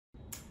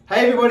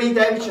Hey everybody,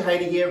 David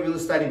Shahady here, Real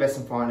Estate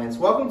Investment Finance.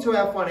 Welcome to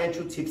our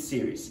financial tips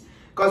series.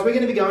 Guys, we're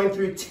going to be going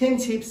through 10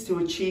 tips to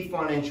achieve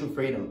financial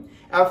freedom.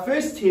 Our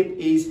first tip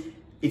is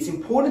it's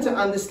important to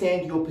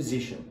understand your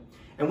position.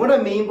 And what I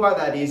mean by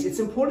that is it's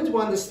important to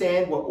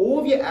understand what all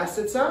of your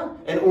assets are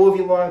and all of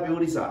your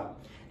liabilities are.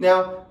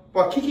 Now,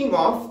 by kicking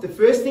off, the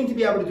first thing to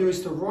be able to do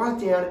is to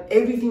write down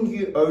everything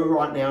you owe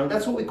right now, and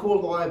that's what we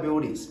call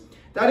liabilities.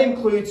 That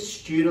includes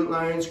student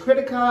loans,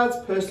 credit cards,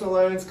 personal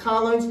loans,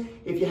 car loans.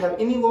 If you have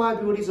any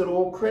liabilities at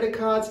all, credit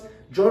cards,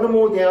 jot them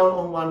all down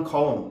on one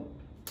column.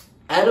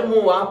 Add them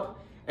all up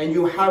and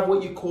you'll have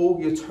what you call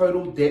your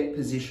total debt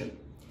position.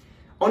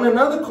 On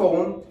another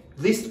column,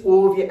 list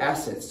all of your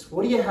assets.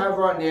 What do you have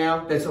right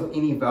now that's of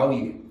any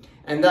value?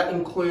 And that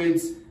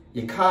includes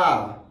your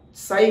car,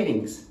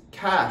 savings,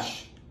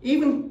 cash,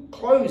 even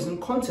clothes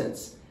and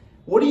contents.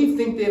 What do you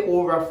think they're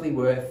all roughly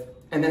worth?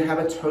 And then have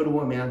a total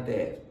amount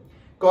there.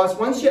 Guys,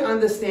 once you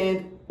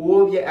understand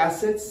all of your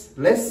assets,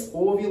 less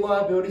all of your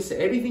liabilities, so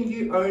everything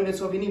you own that's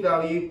of any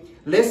value,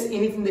 less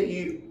anything that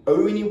you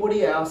owe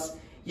anybody else,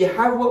 you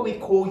have what we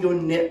call your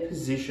net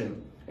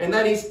position. And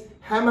that is,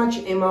 how much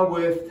am I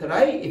worth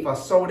today if I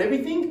sold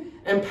everything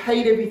and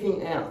paid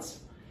everything out?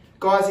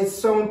 Guys, it's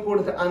so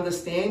important to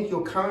understand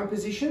your current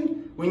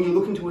position when you're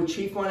looking to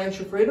achieve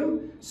financial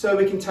freedom so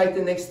we can take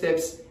the next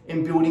steps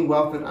in building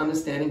wealth and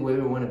understanding where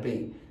we want to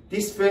be.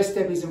 This first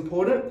step is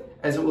important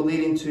as it will lead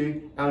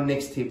into our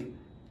next tip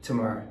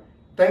tomorrow.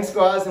 Thanks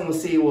guys, and we'll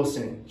see you all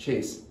soon.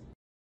 Cheers.